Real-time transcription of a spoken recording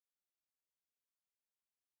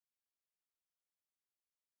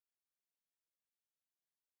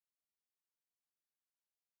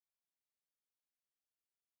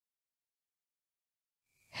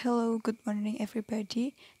Hello, good morning,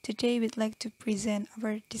 everybody. Today, we'd like to present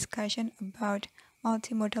our discussion about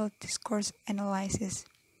multimodal discourse analysis.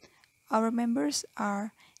 Our members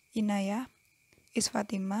are Inayah,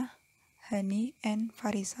 Fatimah, Hany, and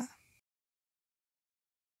Farisa.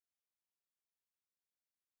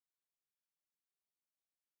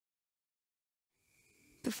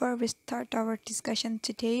 Before we start our discussion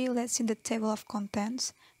today, let's see the table of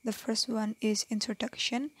contents. The first one is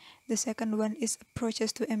introduction, the second one is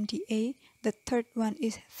approaches to MDA, the third one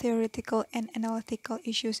is theoretical and analytical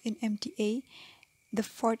issues in MDA, the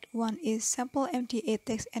fourth one is sample MDA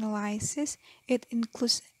text analysis. It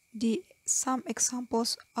includes some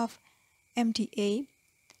examples of MDA.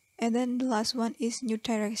 And then the last one is new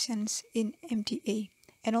directions in MDA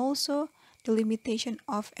and also the limitation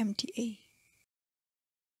of MDA.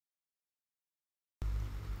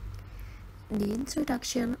 The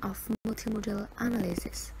introduction of multimodal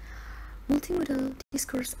analysis. Multimodal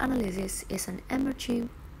discourse analysis is an emerging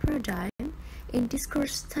paradigm in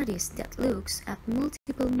discourse studies that looks at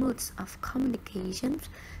multiple modes of communication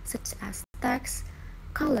such as text,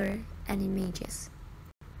 color, and images.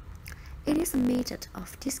 It is a method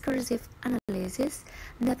of discursive analysis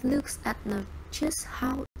that looks at not just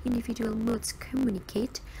how individual modes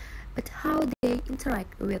communicate, but how they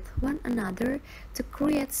interact with one another to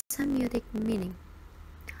create semiotic meaning.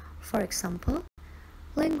 For example,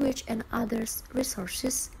 language and other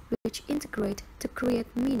resources which integrate to create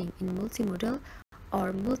meaning in multimodal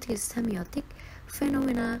or multisemiotic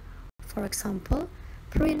phenomena, for example,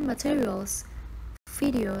 print materials,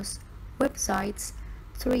 videos, websites,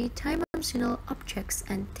 three-dimensional objects,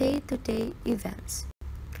 and day-to-day events,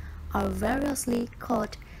 are variously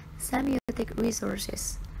called semiotic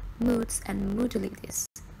resources, modes, and modalities.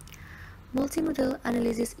 Multimodal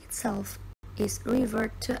analysis itself is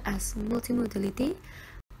referred to as multimodality,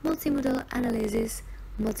 multimodal analysis,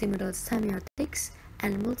 multimodal semiotics,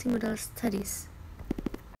 and multimodal studies.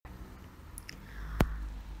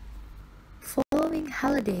 Following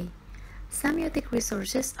Halliday, semiotic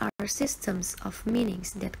resources are systems of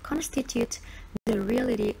meanings that constitute the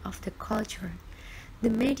reality of the culture. The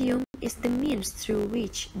medium is the means through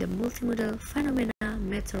which the multimodal phenomena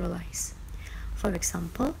materialize. For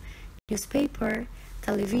example, newspaper,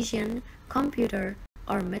 television, computer,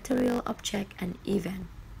 or material object and event.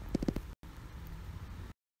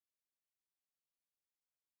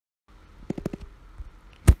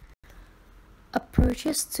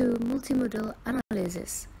 Approaches to multimodal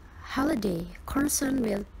analysis. Halliday, concerned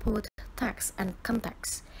with both text and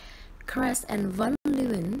context. Kress and Van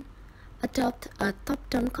Leeuwen adopt a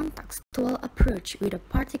top-down contextual approach with a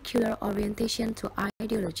particular orientation to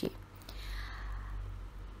ideology.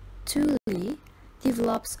 Tooley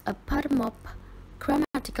develops a bottom-up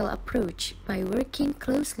grammatical approach by working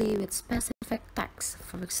closely with specific texts,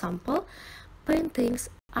 for example, paintings,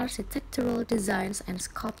 architectural designs, and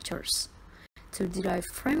sculptures, to derive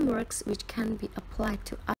frameworks which can be applied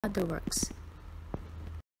to other works.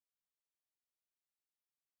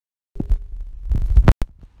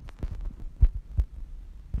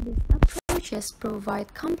 These approaches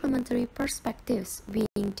provide complementary perspectives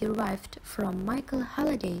being derived from Michael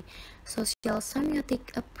Halliday's social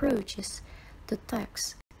semiotic approaches to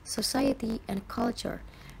text, society, and culture,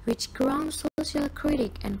 which ground social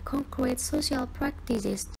critique and concrete social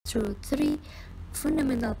practices through three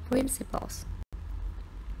fundamental principles.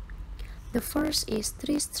 The first is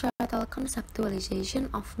three-stratal conceptualization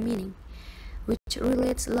of meaning, which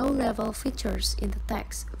relates low-level features in the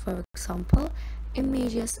text, for example,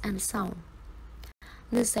 images and sound.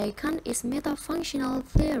 The second is metafunctional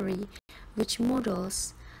theory, which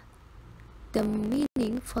models the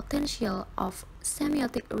meaning potential of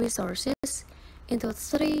semiotic resources into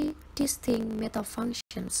three distinct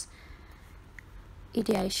metafunctions.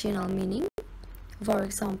 Ideational meaning, for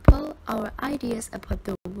example, our ideas about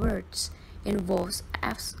the words, involves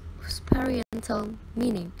experiential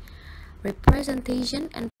meaning, representation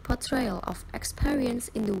and portrayal of experience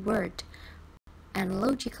in the word, and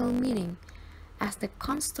logical meaning, as the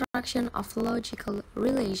construction of logical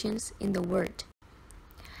relations in the word.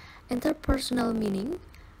 Interpersonal meaning,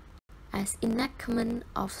 as enactment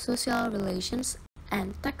of social relations,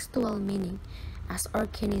 and textual meaning, as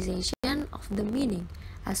organization of the meaning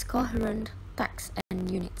as coherent text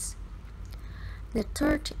and units. The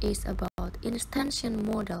third is about instantiation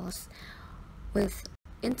models with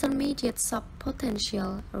intermediate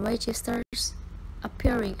subpotential registers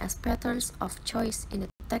appearing as patterns of choice in the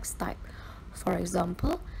text type, for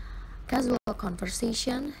example, casual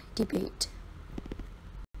conversation, debate.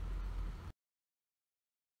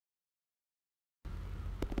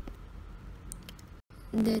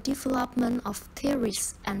 The development of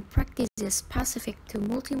theories and practices specific to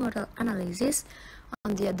multimodal analysis,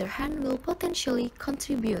 on the other hand, will potentially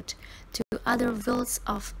contribute to other fields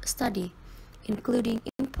of study, including,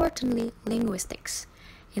 importantly, linguistics.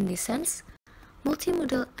 In this sense,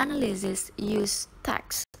 multimodal analysis uses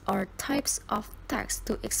text or types of text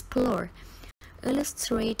to explore,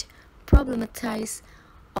 illustrate, problematize,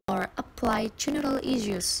 or apply general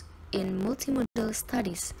issues in multimodal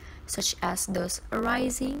studies, such as those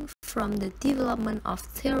arising from the development of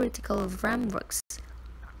theoretical frameworks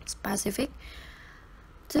specific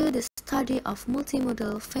to the study of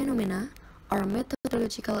multimodal phenomena or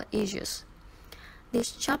methodological issues.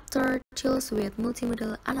 This chapter deals with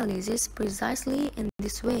multimodal analysis precisely in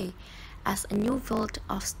this way, as a new field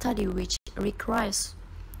of study which requires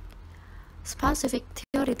specific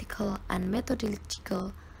theoretical and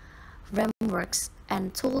methodological frameworks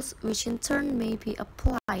and tools which in turn may be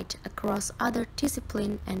applied across other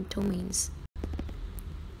disciplines and domains.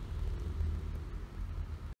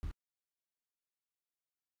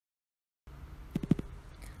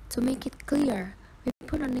 To make it clear, we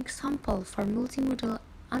put an example for multimodal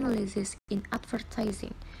analysis in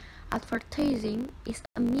advertising. Advertising is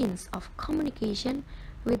a means of communication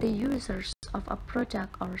with the users of a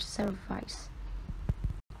product or service.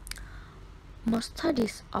 Most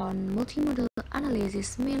studies on multimodal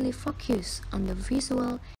analysis mainly focus on the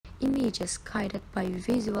visual images guided by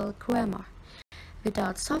visual grammar,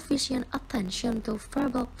 without sufficient attention to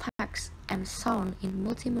verbal text and sound in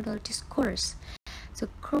multimodal discourse. To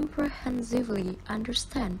comprehensively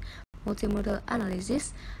understand multimodal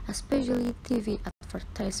analysis, especially TV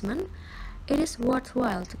advertisement, it is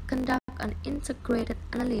worthwhile to conduct an integrated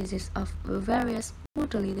analysis of various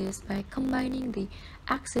modalities by combining the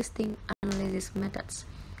existing analysis methods.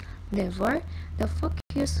 Therefore, the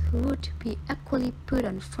focus would be equally put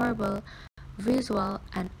on verbal, visual,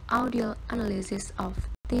 and audio analysis of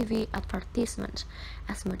TV advertisement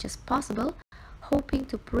as much as possible, hoping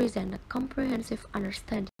to present a comprehensive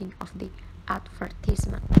understanding of the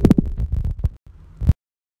advertisement.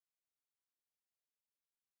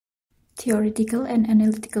 Theoretical and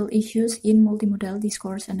analytical issues in multimodal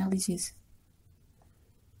discourse analysis.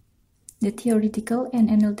 The theoretical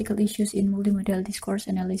and analytical issues in multimodal discourse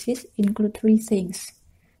analysis include three things.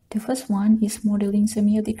 The first one is modeling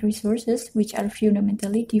semiotic resources, which are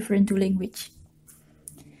fundamentally different to language.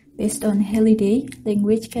 Based on Halliday,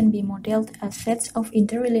 language can be modeled as sets of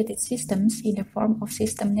interrelated systems in the form of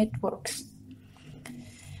system networks.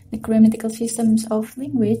 The grammatical systems of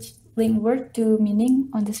language link word to meaning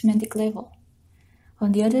on the semantic level.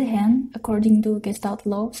 On the other hand, according to Gestalt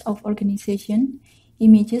laws of organization,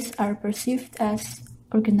 images are perceived as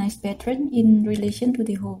organized pattern in relation to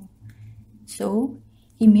the whole. So,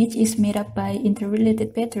 image is made up by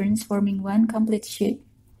interrelated patterns forming one complete shape,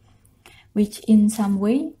 which in some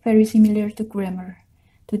way very similar to grammar,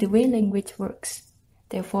 to the way language works.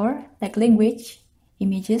 Therefore, like language,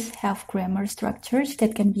 images have grammar structures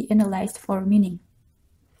that can be analyzed for meaning.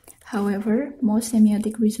 However, most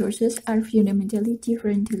semiotic resources are fundamentally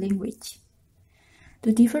different to language.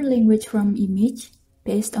 To differ language from image,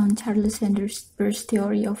 based on Charles Sanders'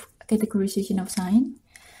 theory of categorization of sign,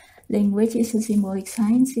 language is a symbolic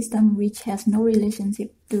sign system which has no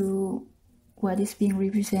relationship to what is being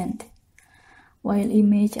represented, while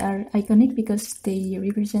images are iconic because they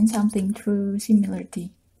represent something through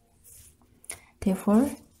similarity. Therefore,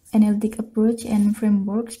 analytic approach and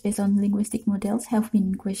frameworks based on linguistic models have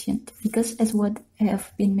been questioned because, as what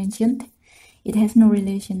have been mentioned, it has no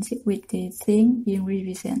relationship with the thing being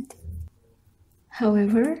represented.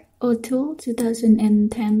 However, O'Toole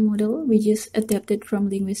 2010 model, which is adapted from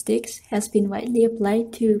linguistics, has been widely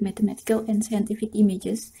applied to mathematical and scientific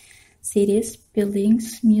images, cities,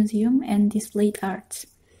 buildings, museums, and displayed arts.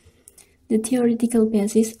 The theoretical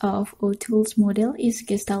basis of O'Toole's model is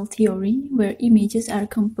Gestalt theory, where images are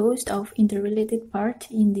composed of interrelated parts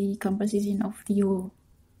in the composition of the whole.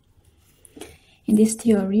 In this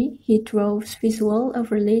theory, he draws visual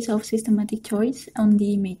overlays of systematic choice on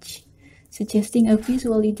the image, suggesting a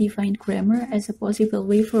visually defined grammar as a possible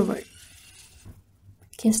way forward.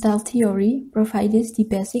 Gestalt theory provides the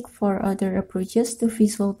basic for other approaches to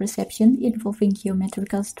visual perception involving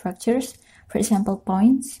geometrical structures, for example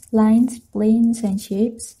points, lines, planes, and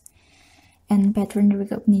shapes, and pattern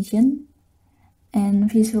recognition,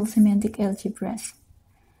 and visual semantic algebras.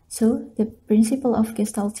 So, the principle of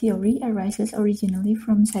Gestalt theory arises originally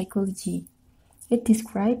from psychology. It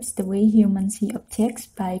describes the way humans see objects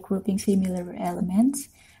by grouping similar elements,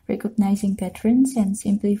 recognizing patterns, and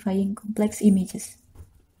simplifying complex images.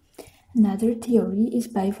 Another theory is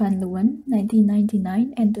by Van Leeuwen,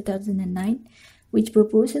 1999 and 2009, which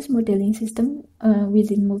proposes modeling system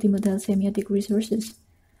within multimodal semiotic resources.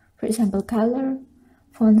 For example, color,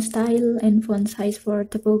 font style and font size for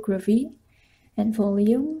typography, and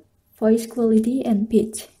volume, voice quality, and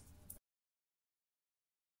pitch.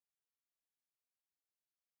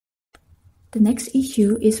 The next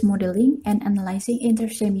issue is modeling and analyzing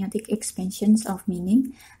intersemiotic expansions of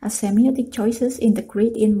meaning as semiotic choices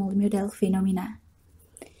integrate in multimodal phenomena.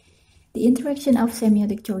 The interaction of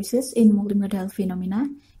semiotic choices in multimodal phenomena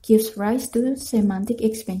gives rise to semantic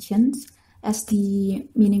expansions as the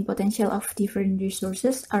meaning potential of different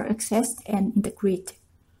resources are accessed and integrated.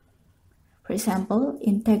 For example,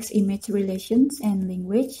 in text-image relations and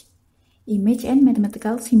language, image and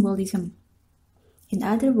mathematical symbolism. In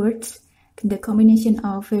other words, the combination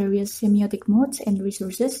of various semiotic modes and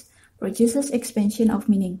resources produces expansion of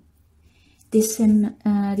meaning. This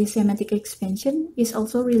semantic expansion is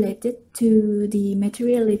also related to the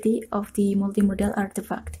materiality of the multimodal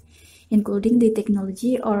artifact, including the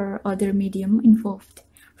technology or other medium involved,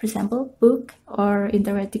 for example, book or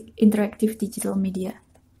interactive digital media.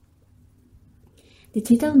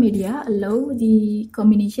 Digital media allow the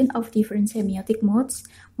combination of different semiotic modes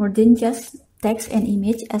more than just text and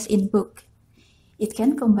image as in book. It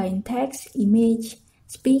can combine text, image,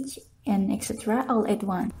 speech, and etc. all at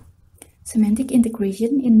once. Semantic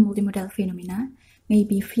integration in multimodal phenomena may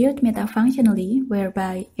be viewed metafunctionally,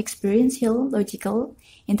 whereby experiential, logical,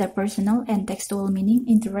 interpersonal, and textual meaning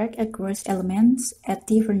interact across elements at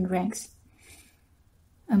different ranks.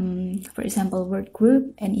 For example, word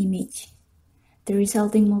group and image. The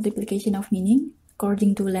resulting multiplication of meaning,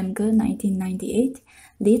 according to Lemke 1998,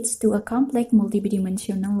 leads to a complex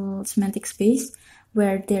multidimensional semantic space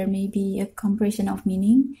where there may be a compression of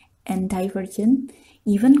meaning and divergent,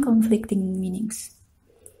 even conflicting meanings.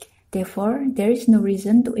 Therefore, there is no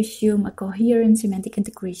reason to assume a coherent semantic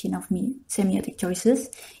integration of semiotic choices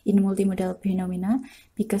in multimodal phenomena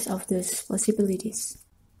because of those possibilities.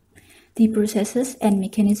 The processes and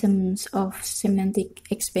mechanisms of semantic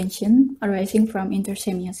expansion arising from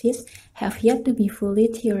intersemiosis have yet to be fully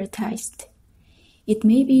theoretized. It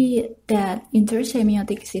may be that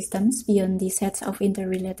intersemiotic systems beyond the sets of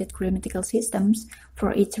interrelated grammatical systems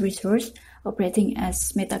for each resource operating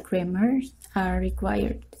as metagrammars are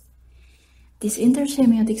required. These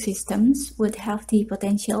intersemiotic systems would have the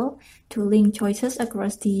potential to link choices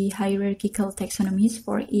across the hierarchical taxonomies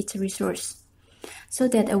for each resource, so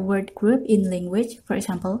that a word group in language, for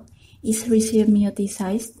example, is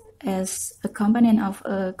resemioticized as a component of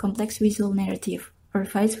a complex visual narrative, or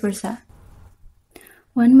vice versa.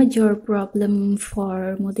 One major problem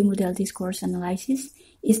for multimodal discourse analysis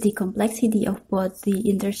is the complexity of both the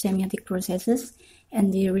intersemiotic processes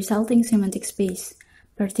and the resulting semantic space,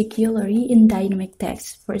 particularly in dynamic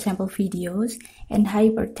text, for example, videos, and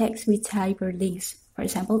hypertext with hyperlinks, for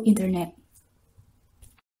example, internet.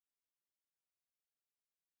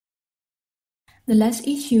 The last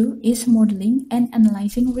issue is modeling and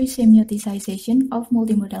analyzing resemioticization of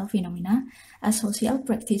multimodal phenomena as social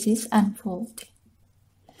practices unfold.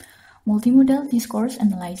 Multimodal discourse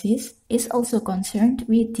analysis is also concerned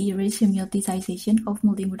with the resemioticization of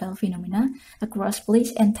multimodal phenomena across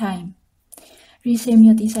place and time.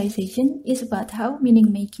 Resemioticization is about how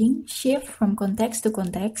meaning-making shifts from context to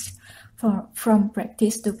context, from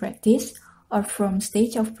practice to practice, or from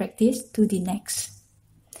stage of practice to the next.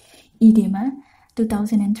 Idema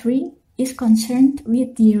 2003 is concerned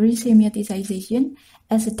with the resemioticization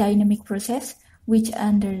as a dynamic process which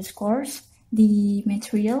underscores the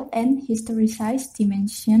material and historicized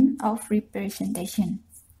dimension of representation.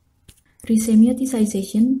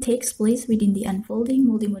 Resemioticization takes place within the unfolding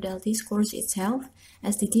multimodal discourse itself,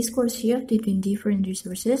 as the discourse shifts between different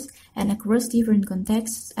resources and across different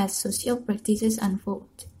contexts as social practices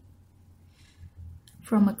unfold.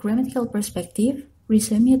 From a grammatical perspective,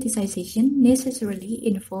 resemioticization necessarily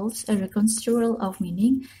involves a reconstruction of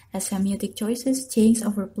meaning as semiotic choices change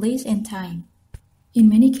over place and time. In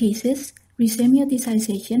many cases,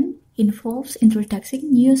 resemioticization involves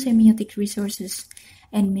introducing new semiotic resources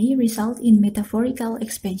and may result in metaphorical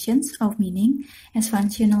expansions of meaning as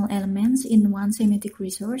functional elements in one semiotic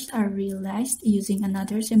resource are realized using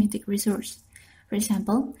another semiotic resource. For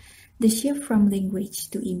example, the shift from language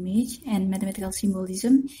to image and mathematical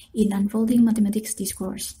symbolism in unfolding mathematics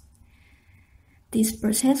discourse. This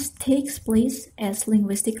process takes place as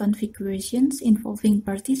linguistic configurations involving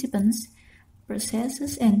participants,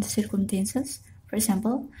 processes, and circumstances, for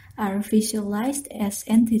example, are visualized as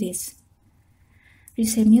entities.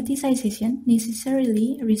 Resemioticization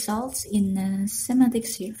necessarily results in a semantic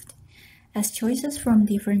shift, as choices from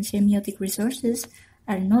different semiotic resources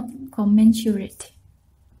are not commensurate.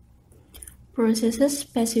 Processes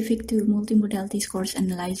specific to multimodal discourse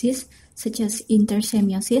analysis, such as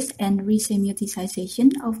intersemiosis and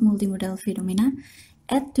resemiotization of multimodal phenomena,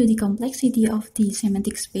 add to the complexity of the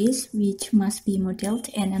semantic space which must be modeled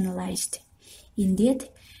and analyzed. Indeed,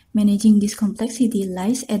 managing this complexity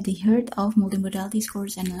lies at the heart of multimodal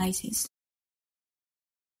discourse analysis.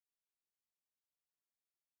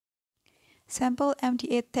 Sample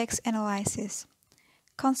MDA text analysis.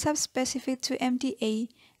 Concepts specific to MDA,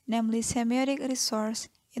 namely semiotic resource,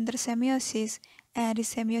 intersemiosis, and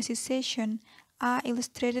resemiotization, are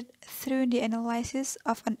illustrated through the analysis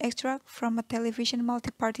of an extract from a television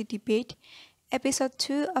multi-party debate, episode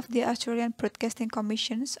 2 of the Australian Broadcasting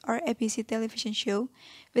Commission's or ABC television show,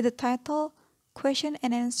 with the title Question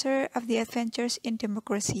and Answer of the Adventures in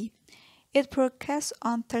Democracy. It broadcast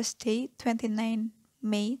on Thursday, 29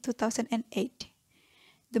 May 2008.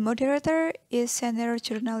 The moderator is senior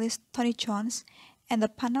journalist Tony Jones, and the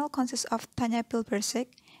panel consists of Tanya Pilbersek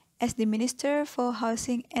as the Minister for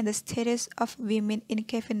Housing and the Status of Women in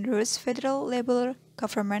Kevin Rudd's federal Labour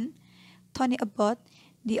government, Tony Abbott,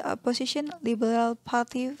 the opposition Liberal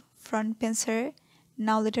Party frontbencher,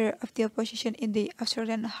 now leader of the opposition in the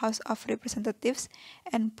Australian House of Representatives,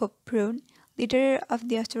 and Bob Brown, leader of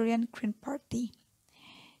the Australian Green Party.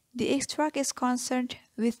 The extract is concerned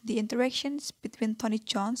with the interactions between Tony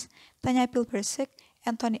Jones, Tanya Pilbersek,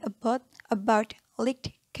 and Tony Abbott about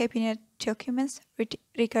leaked cabinet documents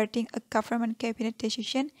regarding a government cabinet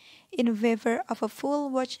decision in favor of a full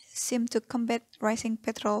wage scheme to combat rising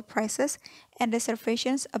petrol prices and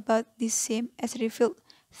reservations about this scheme as revealed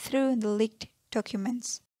through the leaked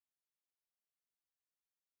documents.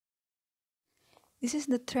 This is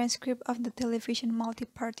the transcript of the television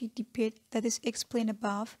multi-party debate that is explained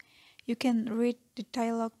above. You can read the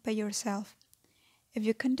dialogue by yourself. If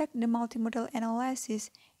you conduct the multimodal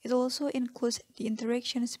analysis, it also includes the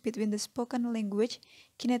interactions between the spoken language,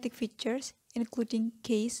 kinetic features, including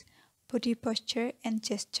gaze, body posture and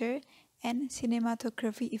gesture, and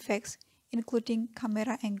cinematography effects, including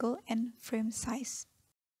camera angle and frame size.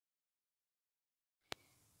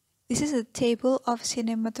 This is a table of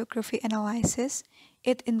cinematography analysis.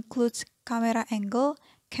 It includes camera angle,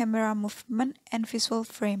 camera movement, and visual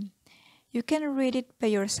frame. You can read it by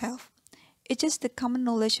yourself. It's just the common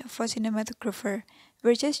knowledge for cinematographer.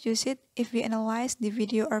 We'll just use it if we analyze the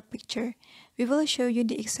video or picture. We will show you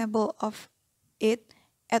the example of it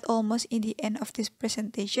at almost in the end of this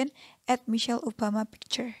presentation at Michelle Obama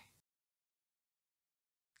picture.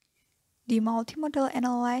 The multimodal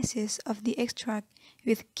analysis of the extract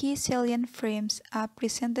with key salient frames are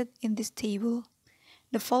presented in this table.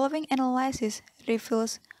 The following analysis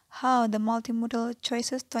reveals how the multimodal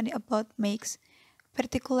choices Tony Abbott makes,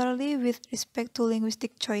 particularly with respect to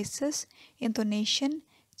linguistic choices, intonation,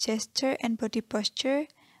 gesture, and body posture,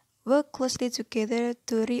 work closely together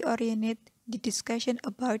to reorient the discussion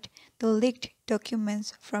about the leaked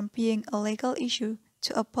documents from being a legal issue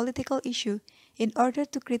to a political issue in order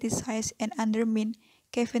to criticize and undermine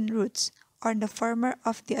Kevin Rudd, or the former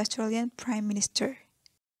of the Australian Prime Minister.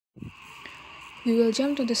 We will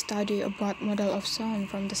jump to the study about model of sound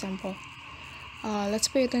from the sample. Let's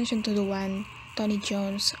pay attention to the one Tony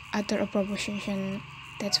Jones uttered a proposition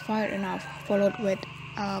that's fair enough, followed with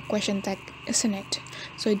a question tag, isn't it?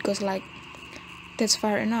 So it goes like, that's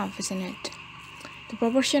fair enough, isn't it? The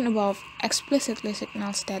proposition above explicitly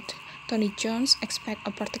signals that Tony Jones expects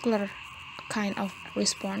a particular kind of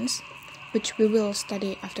response, which we will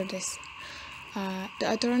study after this. The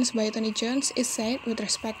utterance by Tony Jones is said with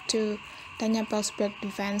respect to Tanya Pilbersek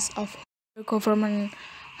defense of the government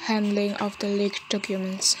handling of the leaked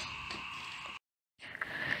documents.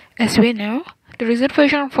 As we know, the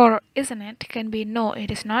reservation for isn't it can be no,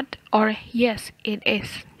 it is not, or yes, it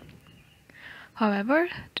is. However,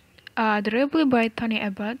 the reply by Tony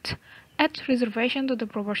Abbott adds reservation to the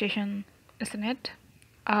proposition isn't it,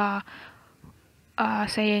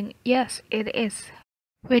 saying yes, it is,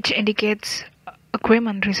 which indicates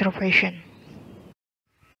agreement reservation.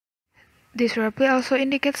 This reply also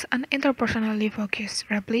indicates an interpersonally focused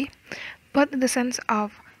reply, but in the sense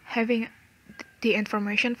of having the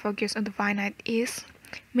information focused on the finite is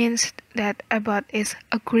means that Abbott is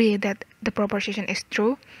agree that the proposition is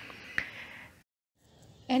true,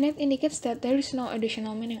 and it indicates that there is no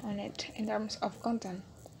additional meaning on it in terms of content.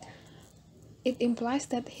 It implies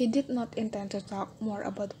that he did not intend to talk more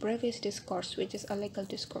about the previous discourse, which is a legal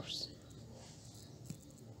discourse.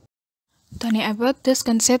 Tony Abbott thus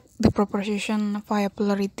conceded the proposition via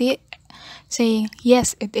polarity, saying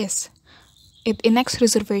yes, it is. It enacts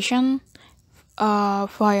reservation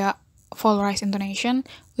via polarized intonation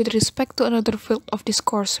with respect to another field of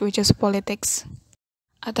discourse, which is politics.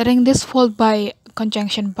 Uttering this followed by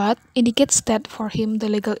conjunction but indicates that for him the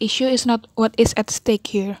legal issue is not what is at stake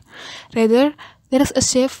here. Rather, there is a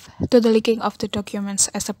shift to the leaking of the documents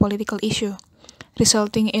as a political issue,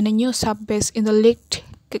 resulting in a new sub-base in the leaked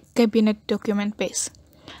cabinet document base.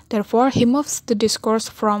 Therefore, he moves the discourse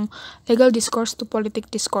from legal discourse to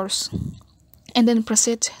politic discourse, and then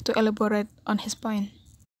proceeds to elaborate on his point.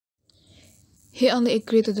 He only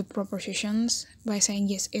agreed to the propositions by saying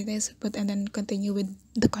yes it is, but and then continue with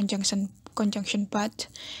the conjunction but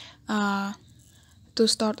to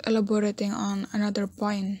start elaborating on another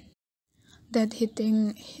point that he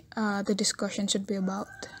think the discussion should be about.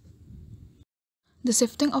 The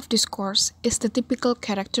shifting of discourse is the typical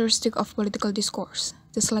characteristic of political discourse,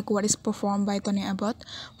 just like what is performed by Tony Abbott,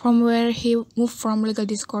 from where he moved from legal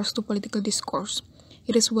discourse to political discourse.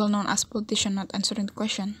 It is well known as politician not answering the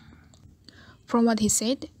question. From what he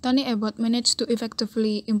said, Tony Abbott managed to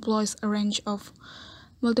effectively employ a range of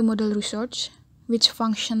multimodal research, which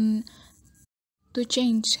function to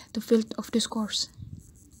change the field of discourse.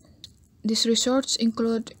 This research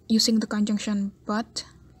include using the conjunction but,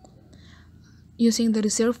 using the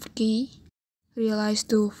reserved key, realized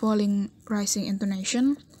to falling rising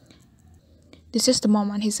intonation. This is the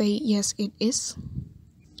moment he say yes it is,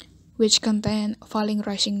 which contain falling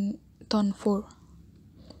rising tone 4.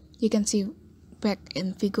 You can see back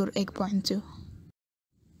in figure 8.2.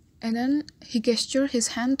 And then he gestured his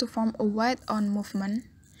hand to form a wide-on movement,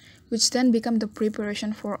 which then became the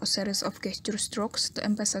preparation for a series of gesture strokes to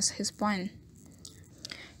emphasize his point.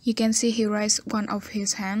 You can see he raised one of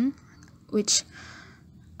his hand, which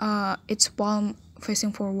its palm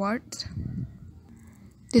facing forward.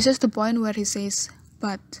 This is the point where he says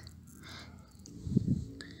but.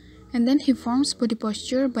 And then he forms body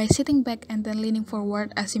posture by sitting back and then leaning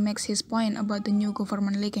forward as he makes his point about the new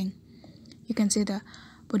government leaking. You can see the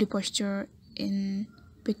body posture in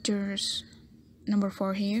pictures number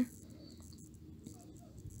 4 here.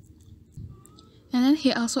 And then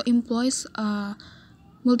he also employs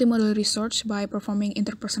multimodal research by performing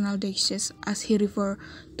interpersonal dishes as he refer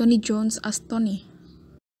Tony Jones as Tony,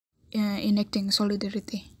 enacting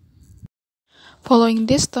solidarity. Following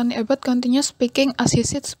this, Tony Abbott continues speaking as he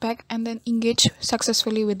sits back and then engage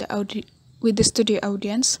successfully with the studio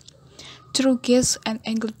audience through gaze and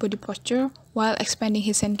angled body posture while expanding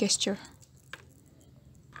his hand gesture.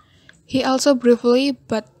 He also briefly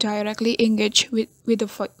but directly engaged with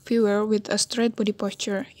the viewer with a straight body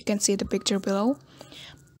posture. You can see the picture below,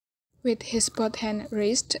 with his both hand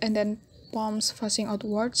raised and then palms facing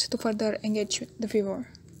outwards to further engage the viewer.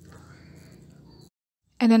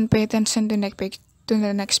 And then pay attention to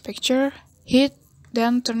the next picture. He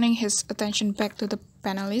then turning his attention back to the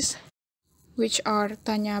panelists, which are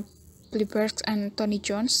Tanya Plibergs and Tony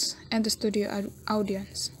Jones, and the studio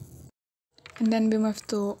audience. And then we move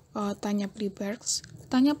to Tanya Plibergs.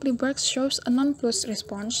 Tanya Plibergs shows a nonplussed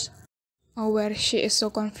response, where she is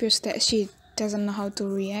so confused that she doesn't know how to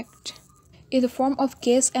react, in the form of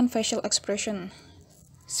gaze and facial expression.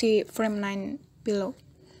 See frame 9 below.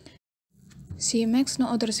 She makes no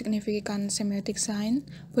other significant semiotic sign,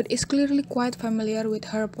 but is clearly quite familiar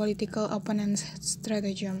with her political opponent's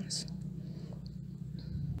stratagems.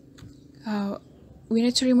 We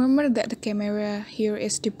need to remember that the camera here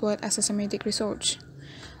is deployed as a semiotic research.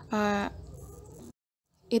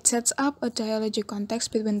 It sets up a dialogic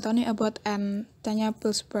context between Tony Abbott and Tanya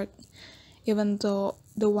Pillsbury, even though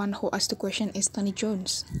the one who asked the question is Tony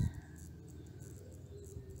Jones.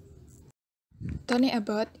 Tony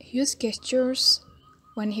Abbott used gestures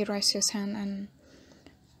when he raised his hand and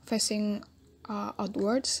facing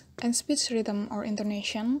outwards, and speech rhythm or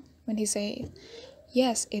intonation when he say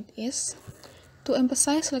yes it is, to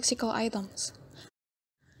emphasize lexical items.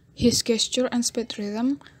 His gesture and speech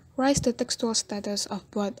rhythm raise the textual status of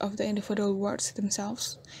both of the individual words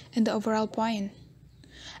themselves and the overall point,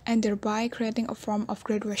 and thereby creating a form of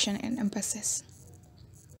graduation and emphasis.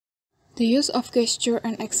 The use of gesture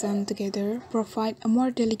and accent together provide a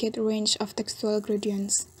more delicate range of textual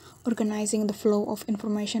gradients, organizing the flow of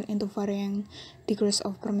information into varying degrees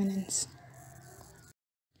of prominence.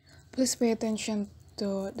 Please pay attention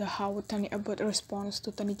to how Tony Abbott responds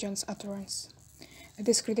to Tony Jones' utterance. At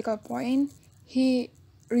this critical point, he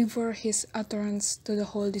refers his utterance to the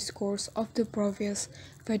whole discourse of the previous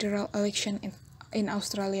federal election in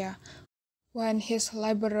Australia, when his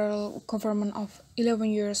liberal government of 11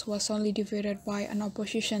 years was only defeated by an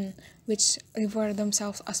opposition which refer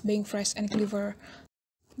themselves as being fresh and clever,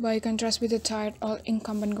 by contrast with the tired old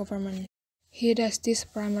incumbent government. He does this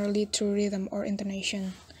primarily through rhythm or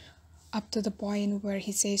intonation. Up to the point where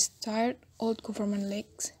he says tired old government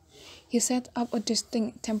leaks, he set up a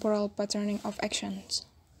distinct temporal patterning of actions.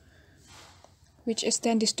 which is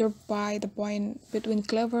then disturbed by the point between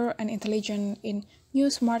clever and intelligent in new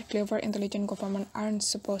smart, clever, intelligent government aren't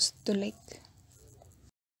supposed to leak.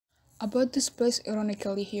 About this place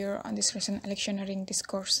ironically here on this recent electioneering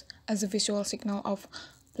discourse as a visual signal of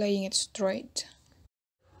playing it straight.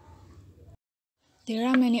 There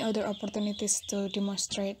are many other opportunities to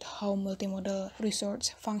demonstrate how multimodal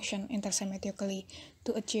resources function intersemiotically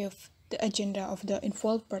to achieve the agenda of the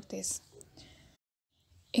involved parties,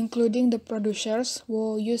 including the producers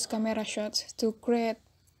who use camera shots to create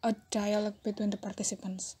a dialogue between the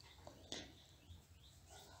participants.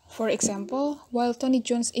 For example, while Tony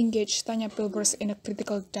Jones engaged Tanya Pilbers in a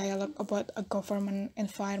critical dialogue about a government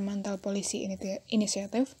environmental policy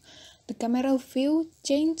initiative, the camera view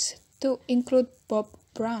changed to include Bob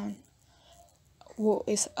Brown, who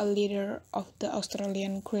is a leader of the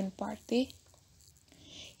Australian Green Party.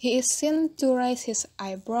 He is seen to raise his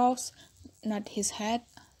eyebrows, nod his head,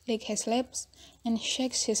 lick his lips, and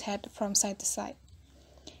shakes his head from side to side.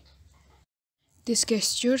 This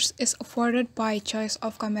gesture is afforded by choice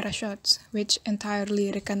of camera shots, which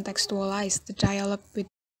entirely recontextualize the dialogue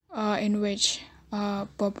in which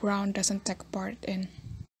Bob Brown doesn't take part in,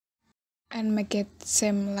 and make it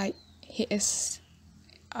seem like he is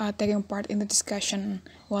taking part in the discussion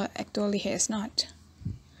while actually he is not.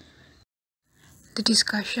 The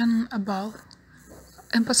discussion above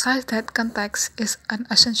emphasizes that context is an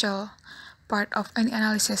essential part of any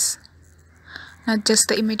analysis. Not just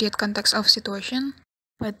the immediate context of situation,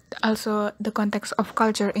 but also the context of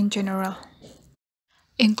culture in general,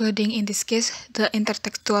 including in this case the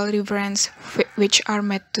intertextual reference which are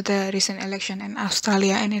made to the recent election in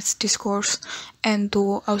Australia and its discourse, and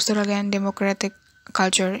to Australian democratic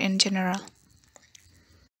culture in general.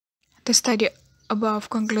 The study above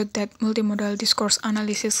concludes that multimodal discourse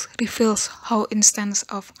analysis reveals how instances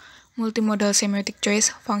of multimodal semiotic choice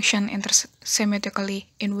function intersemiotically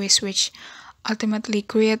in ways which ultimately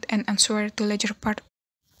create an answer to the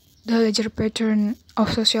larger pattern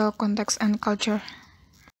of social context and culture.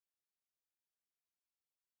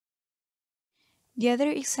 The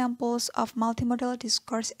other examples of multimodal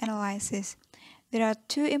discourse analysis. There are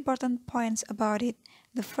two important points about it.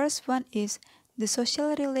 The first one is the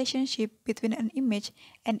social relationship between an image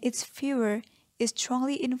and its viewer is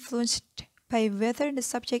strongly influenced by whether the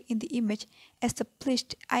subject in the image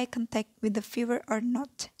established eye contact with the viewer or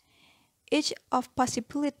not. Each of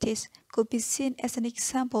possibilities could be seen as an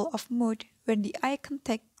example of mood when the eye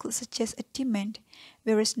contact could suggest a demand,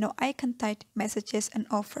 whereas no eye contact may suggest an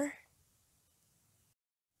offer.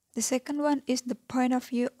 The second one is the point of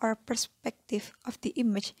view or perspective of the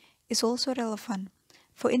image is also relevant.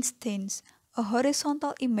 For instance, a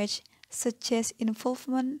horizontal image suggests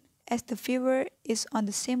involvement as the viewer is on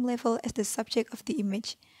the same level as the subject of the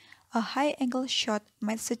image. A high-angle shot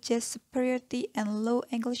might suggest superiority and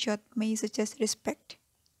low-angle shot may suggest respect.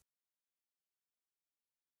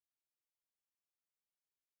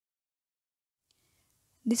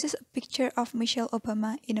 This is a picture of Michelle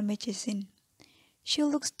Obama in a magazine. She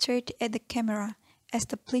looks straight at the camera,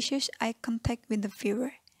 establishes eye contact with the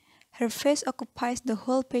viewer. Her face occupies the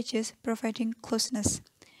whole pages, providing closeness.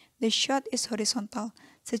 The shot is horizontal,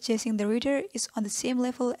 suggesting the reader is on the same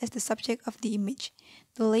level as the subject of the image.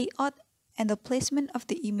 The layout and the placement of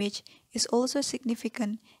the image is also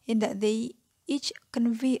significant in that they each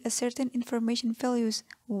convey a certain information values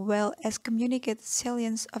well as communicate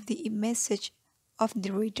salience of the message of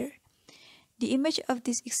the reader. The image of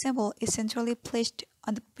this example is centrally placed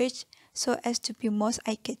on the page so as to be most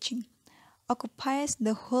eye-catching. Occupies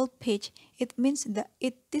the whole page, it means that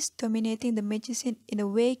it is dominating the magazine in a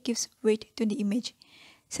way gives weight to the image.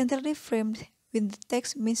 Centrally framed with the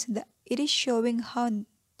text means that it is showing how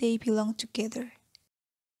they belong together.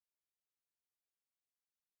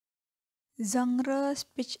 Genre,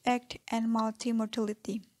 speech act, and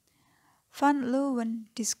multimodality. Van Leeuwen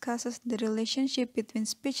discusses the relationship between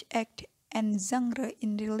speech act and genre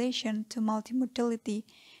in relation to multimodality,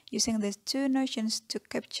 using these two notions to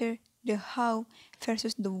capture the how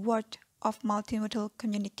versus the what of multimodal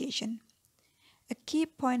communication. A key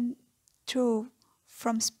point drawn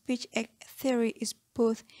from speech act theory is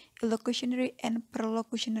both illocutionary and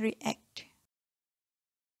perlocutionary act.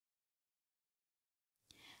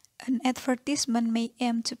 An advertisement may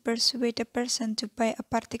aim to persuade a person to buy a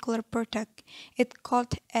particular product. It's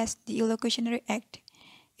called as the illocutionary act.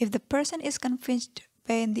 If the person is convinced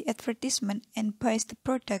by the advertisement and buys the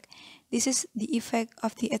product, this is the effect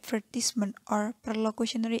of the advertisement or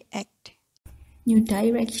perlocutionary act. New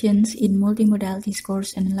directions in multimodal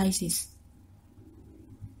discourse analysis.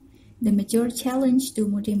 The major challenge to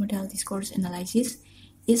multimodal discourse analysis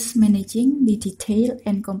is managing the detail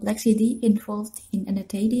and complexity involved in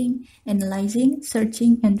annotating, analyzing,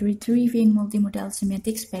 searching, and retrieving multimodal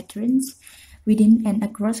semantics patterns within and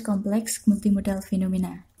across complex multimodal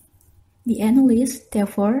phenomena. The analyst,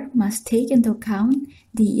 therefore, must take into account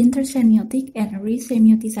the intersemiotic and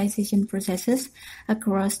resemiotization processes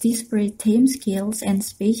across disparate time scales and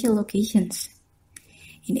spatial locations.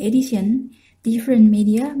 In addition, different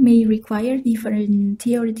media may require different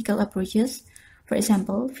theoretical approaches. For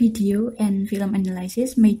example, video and film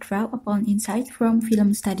analysis may draw upon insight from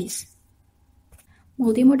film studies.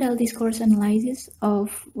 Multimodal discourse analysis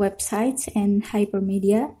of websites and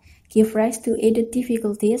hypermedia give rise to added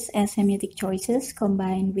difficulties as semiotic choices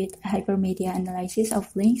combined with hypermedia analysis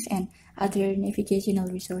of links and other navigational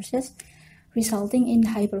resources, resulting in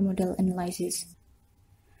hypermodal analysis.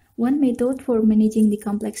 One method for managing the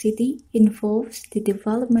complexity involves the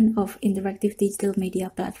development of interactive digital media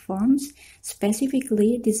platforms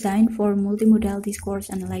specifically designed for multimodal discourse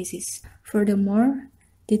analysis. Furthermore,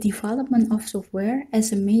 the development of software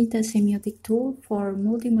as a meta-semiotic tool for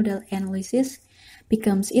multimodal analysis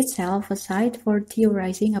becomes itself a site for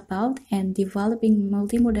theorizing about and developing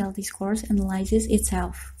multimodal discourse analysis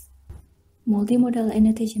itself. Multimodal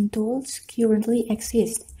annotation tools currently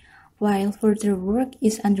exist, while further work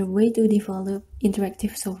is underway to develop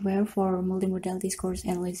interactive software for multimodal discourse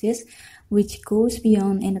analysis, which goes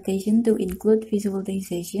beyond annotation to include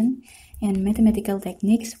visualization and mathematical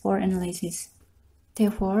techniques for analysis.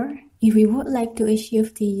 Therefore, if we would like to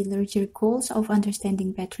achieve the larger goals of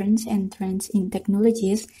understanding patterns and trends in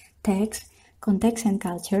technologies, text, context, and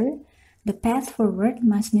culture, the path forward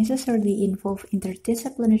must necessarily involve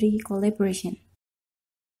interdisciplinary collaboration.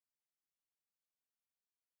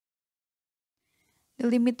 The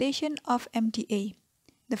limitation of MDA.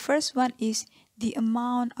 The first one is the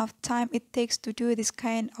amount of time it takes to do this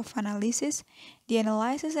kind of analysis. The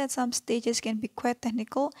analysis at some stages can be quite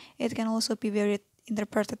technical. It can also be very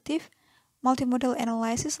interpretative. Multimodal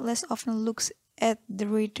analysis less often looks at the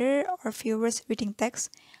reader or viewers reading text.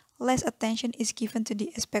 Less attention is given to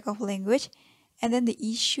the aspect of language, and then the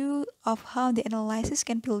issue of how the analysis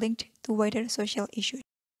can be linked to wider social issues.